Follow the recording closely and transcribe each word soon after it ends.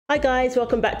Hi guys,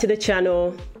 welcome back to the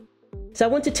channel. So I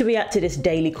wanted to react to this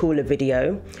Daily Caller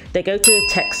video. They go to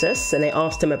Texas and they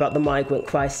ask them about the migrant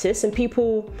crisis, and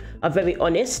people are very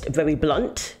honest, very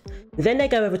blunt. Then they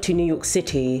go over to New York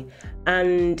City,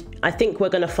 and I think we're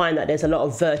going to find that there's a lot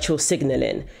of virtual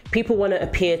signaling. People want to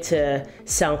appear to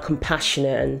sound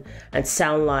compassionate and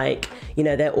sound like, you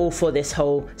know, they're all for this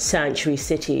whole sanctuary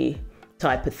city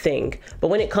type of thing. But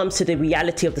when it comes to the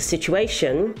reality of the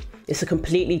situation, it's a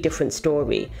completely different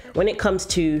story. When it comes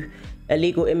to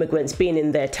illegal immigrants being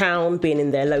in their town, being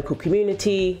in their local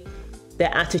community,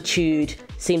 their attitude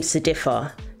seems to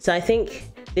differ. So I think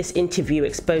this interview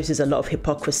exposes a lot of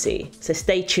hypocrisy. So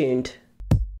stay tuned.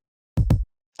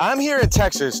 I'm here in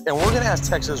Texas, and we're gonna ask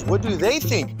Texas, what do they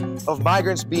think of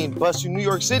migrants being bused to New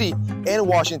York City and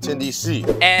Washington, D.C.?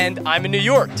 And I'm in New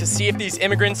York to see if these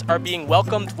immigrants are being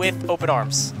welcomed with open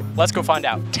arms. Let's go find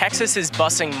out. Texas is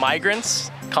busing migrants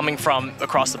coming from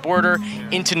across the border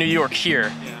into New York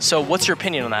here. So what's your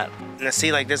opinion on that? In a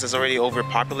city like this is already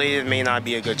overpopulated, may not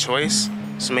be a good choice.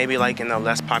 So maybe like in a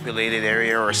less populated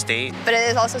area or state. But it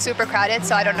is also super crowded,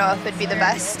 so I don't know if it'd be the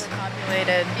best.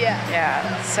 Populated.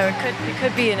 Yeah. So it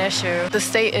could be an issue. The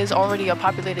state is already a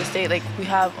populated state. Like, we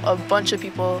have a bunch of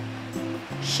people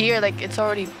here. Like, it's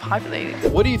already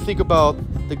populated. What do you think about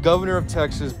the governor of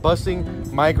Texas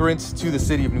busing migrants to the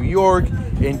city of New York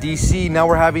and DC? Now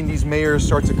we're having these mayors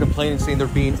start to complain and saying they're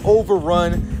being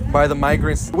overrun by the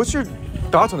migrants. What's your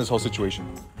thoughts on this whole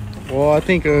situation? Well, I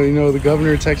think, the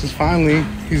governor of Texas, finally,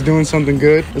 he's doing something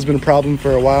good. It's been a problem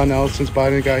for a while now since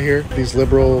Biden got here. These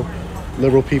liberal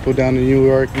people down in New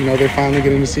York, they're finally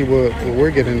getting to see what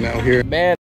we're getting out here.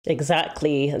 Man.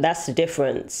 Exactly, that's the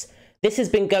difference. This has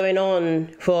been going on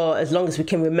for as long as we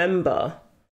can remember,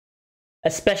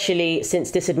 especially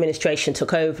since this administration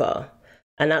took over.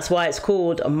 And that's why it's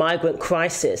called a migrant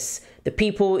crisis. The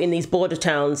people in these border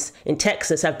towns in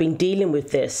Texas have been dealing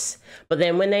with this. But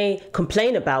then when they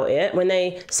complain about it, when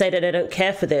they say that they don't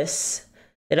care for this,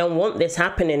 they don't want this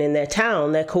happening in their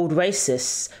town, they're called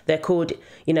racists. They're called,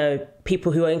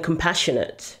 people who are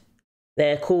incompassionate.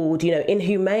 They're called,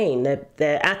 inhumane.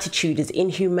 Their attitude is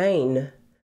inhumane.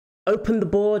 Open the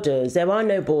borders. There are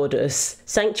no borders.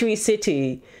 Sanctuary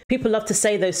city. People love to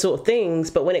say those sort of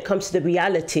things, but when it comes to the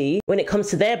reality, when it comes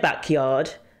to their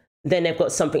backyard, then they've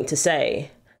got something to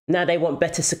say. Now they want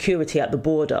better security at the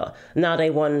border. Now they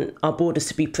want our borders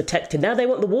to be protected. Now they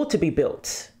want the wall to be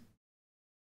built.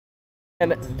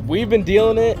 And we've been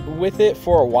dealing with it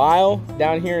for a while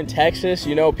down here in Texas.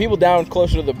 People down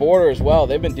closer to the border as well,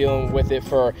 they've been dealing with it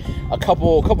for a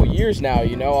couple years now.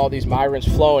 All these migrants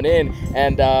flowing in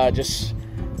and just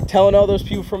telling all those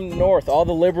people from the north, all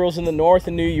the liberals in the north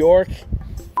in New York,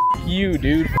 F you,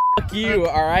 dude. Fuck you,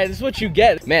 all right? This is what you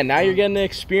get. Man, now you're getting to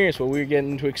experience what we were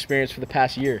getting to experience for the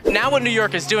past year. Now what New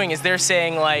York is doing is they're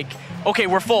saying, like, okay,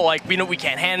 we're full. Like, we know we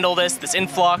can't handle this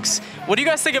influx. What do you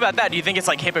guys think about that? Do you think it's,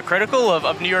 like, hypocritical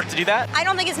of New York to do that? I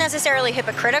don't think it's necessarily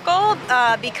hypocritical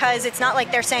because it's not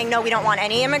like they're saying, no, we don't want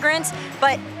any immigrants,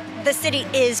 but the city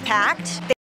is packed.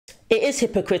 It is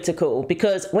hypocritical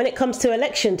because when it comes to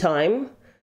election time,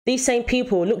 these same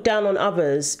people look down on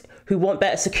others who want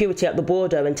better security at the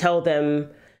border and tell them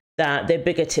that they're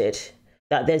bigoted,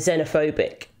 that they're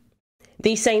xenophobic.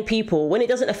 These same people, when it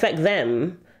doesn't affect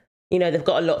them, they've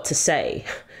got a lot to say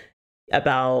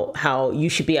about how you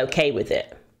should be okay with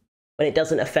it when it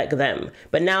doesn't affect them.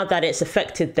 But now that it's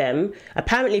affected them,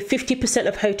 apparently 50%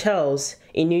 of hotels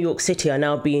in New York City are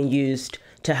now being used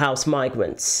to house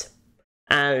migrants.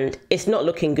 And it's not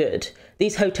looking good.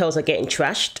 These hotels are getting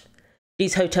trashed.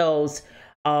 These hotels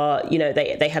are,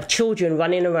 they have children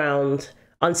running around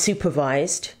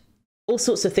unsupervised. All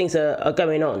sorts of things are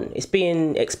going on. It's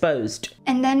being exposed.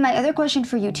 And then my other question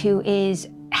for you two is,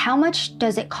 how much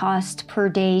does it cost per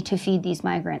day to feed these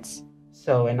migrants?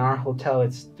 So in our hotel,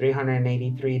 it's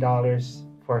 $383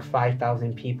 for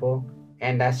 5,000 people.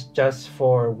 And that's just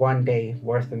for 1 day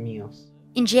worth of meals.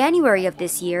 In January of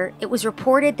this year, it was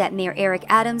reported that Mayor Eric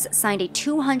Adams signed a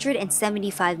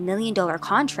 $275 million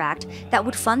contract that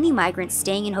would fund the migrants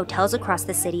staying in hotels across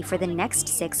the city for the next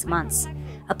 6 months,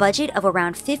 a budget of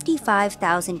around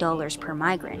 $55,000 per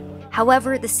migrant.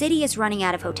 However, the city is running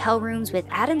out of hotel rooms, with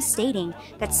Adams stating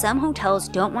that some hotels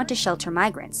don't want to shelter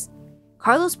migrants.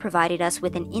 Carlos provided us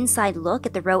with an inside look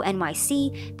at the Row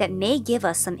NYC that may give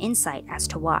us some insight as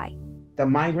to why. The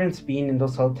migrants being in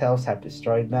those hotels have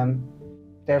destroyed them.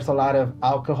 There's a lot of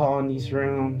alcohol in these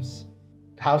rooms.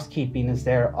 Housekeeping is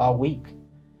there all week,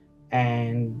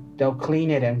 and they'll clean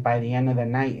it, and by the end of the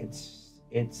night,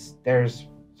 there's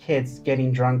kids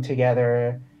getting drunk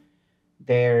together.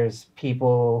 There's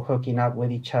people hooking up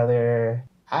with each other.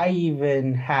 I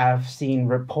even have seen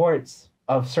reports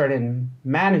of certain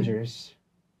managers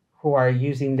who are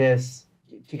using this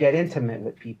to get intimate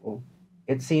with people.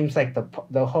 It seems like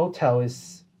the hotel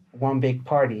is one big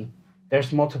party.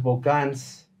 There's multiple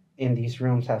guns in these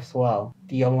rooms as well.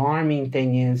 The alarming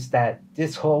thing is that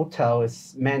this hotel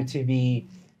is meant to be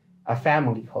a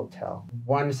family hotel.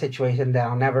 One situation that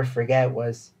I'll never forget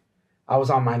was I was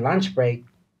on my lunch break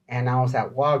and I was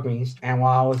at Walgreens, and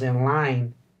while I was in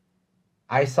line,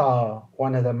 I saw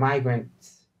one of the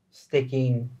migrants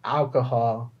sticking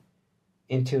alcohol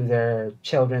into their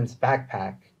children's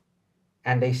backpack.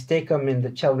 And they stick them in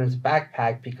the children's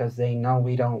backpack because they know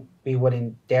we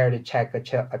wouldn't dare to check a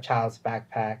child's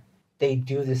backpack. They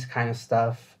do this kind of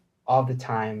stuff all the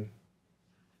time,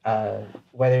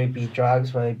 whether it be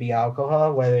drugs, whether it be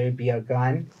alcohol, whether it be a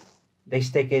gun. They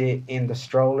stick it in the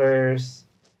strollers,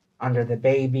 under the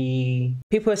baby.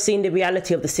 People are seeing the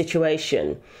reality of the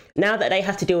situation. Now that they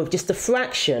have to deal with just a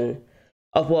fraction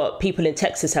of what people in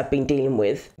Texas have been dealing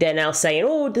with, they're now saying,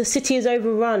 oh, the city is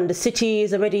overrun, the city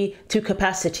is already to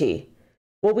capacity.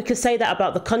 Well, we could say that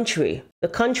about the country. The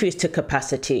country is to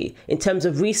capacity in terms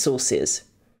of resources,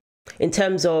 in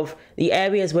terms of the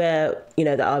areas where,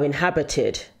 that are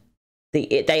inhabited,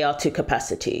 they are to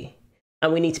capacity.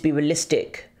 And we need to be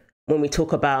realistic when we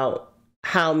talk about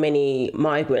how many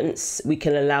migrants we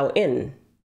can allow in.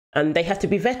 And they have to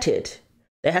be vetted.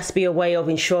 There has to be a way of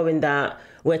ensuring that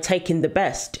we're taking the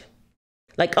best,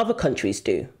 like other countries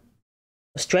do.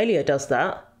 Australia does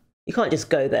that. You can't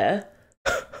just go there.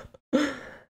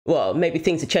 Well, maybe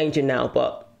things are changing now,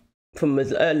 but from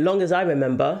as long as I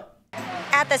remember.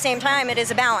 At the same time, it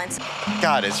is a balance.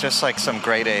 God, it's just like some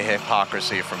grade A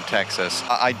hypocrisy from Texas.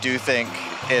 I do think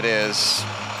it is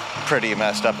pretty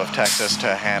messed up of Texas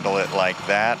to handle it like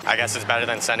that. I guess it's better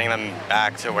than sending them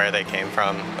back to where they came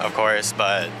from, of course,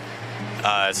 but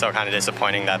it's still kind of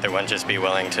disappointing that they wouldn't just be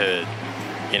willing to,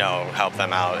 help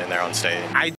them out in their own state.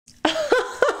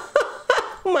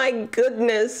 My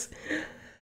goodness.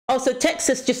 Also,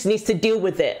 Texas just needs to deal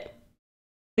with it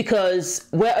because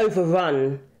we're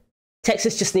overrun.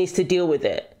 Texas just needs to deal with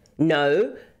it.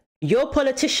 No, your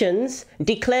politicians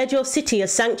declared your city a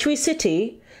sanctuary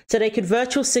city so they could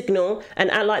virtual signal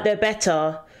and act like they're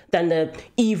better than the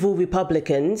evil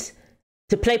Republicans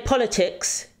to play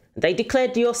politics. They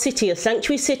declared your city a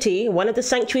sanctuary city, one of the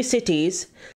sanctuary cities.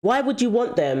 Why would you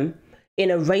want them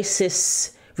in a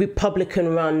racist,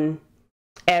 Republican-run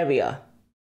area?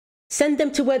 Send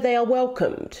them to where they are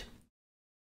welcomed.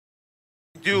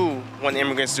 When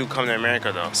immigrants do come to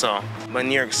America, though. But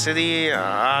New York City,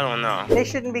 I don't know. They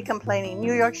shouldn't be complaining.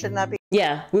 New York should not be.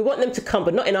 Yeah, we want them to come,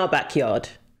 but not in our backyard.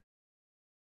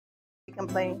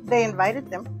 Complaining. They invited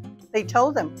them. They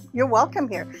told them, you're welcome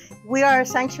here. We are a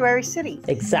sanctuary city.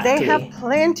 Exactly. They have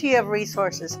plenty of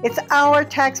resources. It's our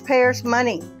taxpayers'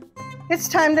 money. It's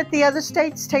time that the other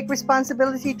states take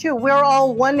responsibility too. We're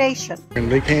all one nation.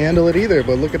 And they can't handle it either,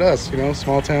 but look at us,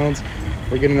 small towns,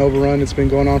 we're getting overrun. It's been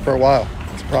going on for a while.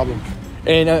 It's a problem.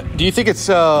 And do you think it's,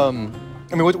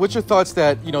 what's your thoughts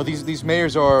that, these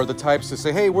mayors are the types to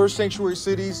say, hey, we're sanctuary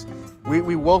cities.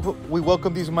 We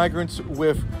welcome these migrants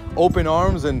with open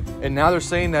arms, and now they're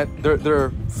saying that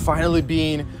they're finally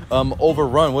being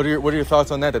overrun. What are your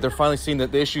thoughts on that? That they're finally seeing the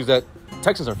issues that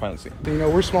Texans are finally seeing.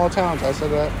 We're small towns. I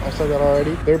said that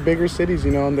already. They're bigger cities,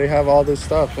 and they have all this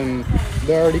stuff, and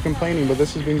they're already complaining. But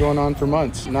this has been going on for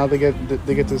months. Now they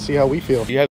get to see how we feel.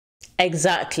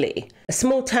 Exactly. A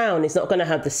small town is not going to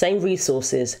have the same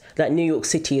resources that New York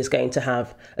City is going to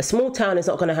have. A small town is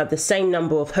not going to have the same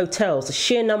number of hotels, the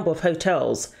sheer number of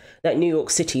hotels that New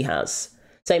York City has.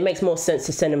 So it makes more sense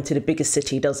to send them to the biggest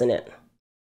city, doesn't it?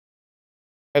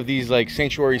 Have these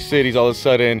sanctuary cities all of a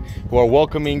sudden who are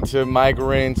welcoming to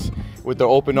migrants with their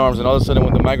open arms, and all of a sudden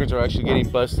when the migrants are actually getting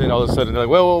busted, all of a sudden they're like,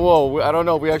 whoa, I don't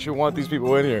know if we actually want these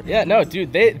people in here. Yeah, no,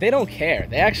 dude, they don't care.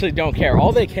 They actually don't care.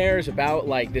 All they care is about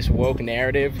this woke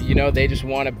narrative. They just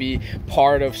want to be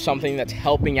part of something that's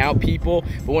helping out people.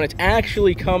 But when it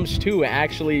actually comes to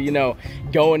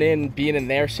going in, being in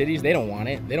their cities, they don't want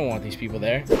it. They don't want these people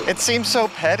there. It seems so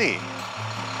petty.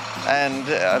 And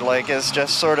is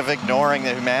just sort of ignoring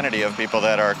the humanity of people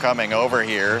that are coming over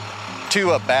here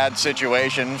to a bad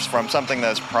situation from something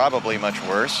that's probably much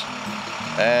worse.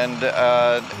 And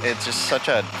it's just such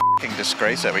a f***ing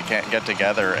disgrace that we can't get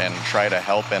together and try to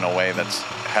help in a way that's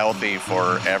healthy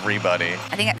for everybody.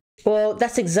 Well,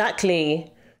 that's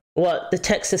exactly what the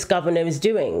Texas governor is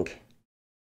doing.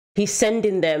 He's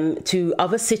sending them to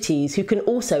other cities who can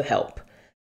also help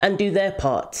and do their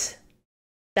part.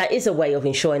 That is a way of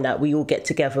ensuring that we all get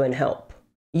together and help.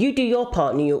 You do your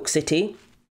part, New York City.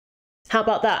 How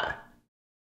about that?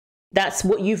 That's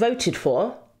what you voted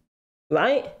for,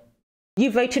 right? You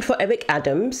voted for Eric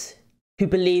Adams, who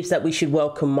believes that we should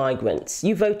welcome migrants.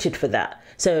 You voted for that,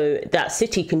 so that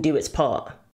city can do its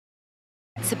part.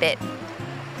 It's a bit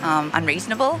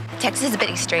unreasonable. Texas is a bit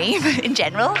extreme in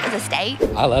general as a state.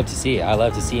 I love to see it. I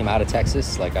love to see him out of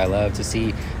Texas. Like, I love to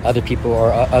see other people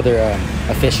or other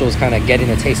officials kind of getting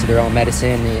a taste of their own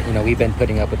medicine. You know, we've been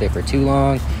putting up with it for too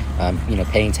long, you know,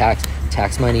 paying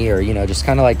tax money, or, you know, just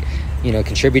kind of like, you know,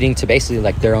 contributing to basically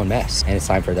like their own mess. And it's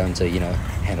time for them to, you know,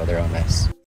 handle their own mess.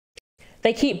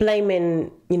 They keep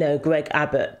blaming, you know, Greg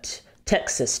Abbott,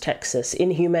 Texas,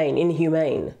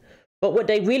 inhumane. But what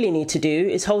they really need to do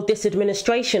is hold this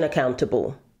administration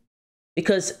accountable,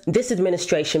 because this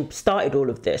administration started all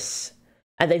of this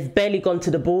and they've barely gone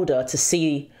to the border to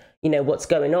see, you know, what's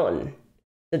going on.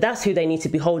 So that's who they need to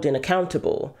be holding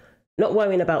accountable, not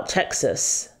worrying about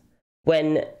Texas,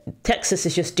 when Texas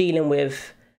is just dealing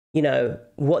with, you know,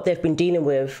 what they've been dealing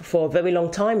with for a very long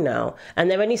time now.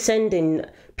 And they're only sending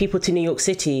people to New York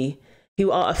City who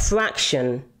are a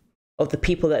fraction of the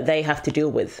people that they have to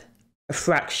deal with. A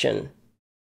fraction.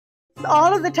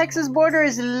 All of the Texas border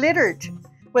is littered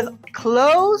with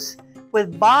clothes,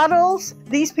 with bottles.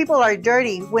 These people are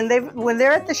dirty. When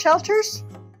they're at the shelters,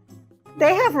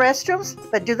 they have restrooms,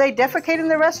 but do they defecate in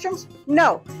the restrooms?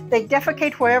 No, they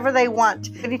defecate wherever they want.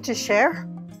 We need to share.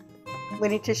 We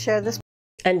need to share this.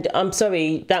 And I'm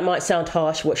sorry, that might sound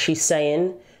harsh, what she's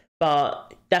saying,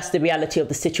 but that's the reality of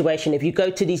the situation. If you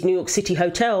go to these New York City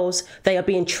hotels, they are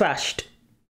being trashed.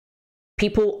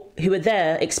 People who are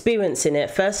there experiencing it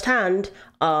firsthand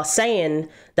are saying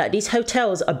that these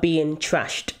hotels are being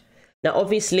trashed. Now,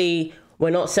 obviously, we're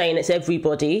not saying it's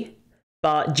everybody,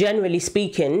 but generally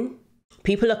speaking,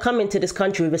 people are coming to this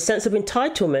country with a sense of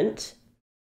entitlement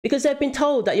because they've been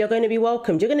told that you're going to be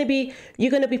welcomed. You're going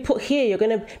to be put here. You're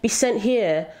going to be sent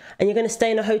here, and you're going to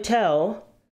stay in a hotel.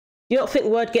 You don't think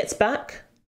word gets back?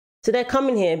 So they're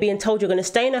coming here being told you're going to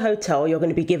stay in a hotel. You're going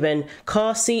to be given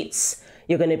car seats.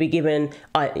 You're going to be given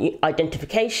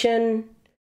identification.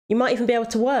 You might even be able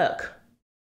to work,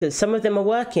 because some of them are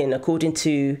working, according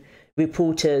to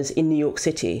reporters in New York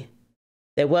City.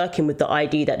 They're working with the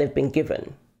ID that they've been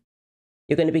given.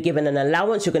 You're going to be given an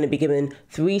allowance. You're going to be given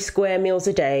 3 square meals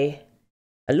a day.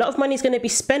 A lot of money is going to be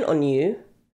spent on you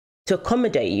to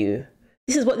accommodate you.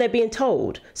 This is what they're being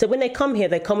told. So when they come here,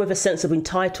 they come with a sense of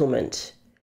entitlement.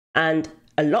 And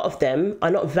a lot of them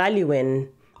are not valuing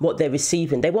what they're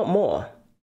receiving. They want more.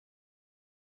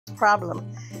 Problem,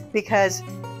 because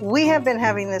we have been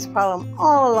having this problem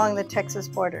all along the Texas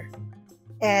border.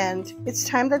 And it's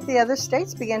time that the other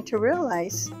states begin to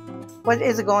realize what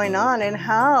is going on and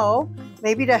how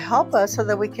maybe to help us so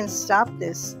that we can stop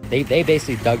this. They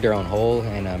basically dug their own hole,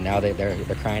 and now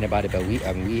they're crying about it. But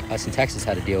us in Texas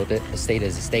had to deal with it. The state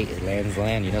is a state, land is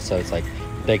land, you know. So it's like,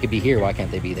 they could be here, why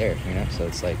can't they be there, you know? So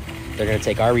it's like, they're gonna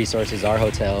take our resources, our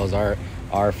hotels,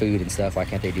 our food and stuff. Why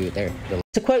can't they do it there?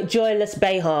 To quote Joyless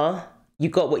Behar, you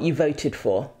got what you voted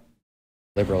for.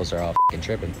 Liberals are all f***ing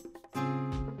tripping.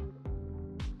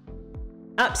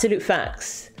 Absolute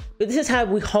facts. But this is how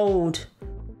we hold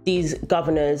these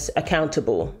governors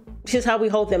accountable. This is how we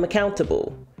hold them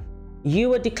accountable.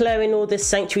 You are declaring all this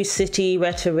sanctuary city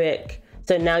rhetoric,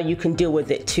 so now you can deal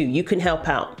with it too. You can help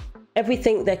out.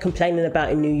 Everything they're complaining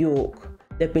about in New York,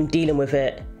 they've been dealing with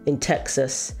it in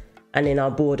Texas and in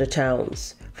our border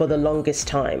towns for the longest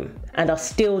time, and are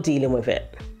still dealing with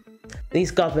it.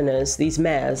 These governors, these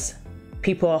mayors,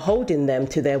 people are holding them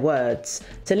to their words.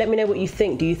 So let me know what you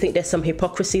think. Do you think there's some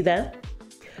hypocrisy there?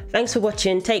 Thanks for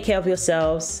watching. Take care of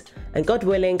yourselves, and God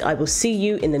willing, I will see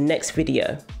you in the next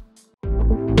video.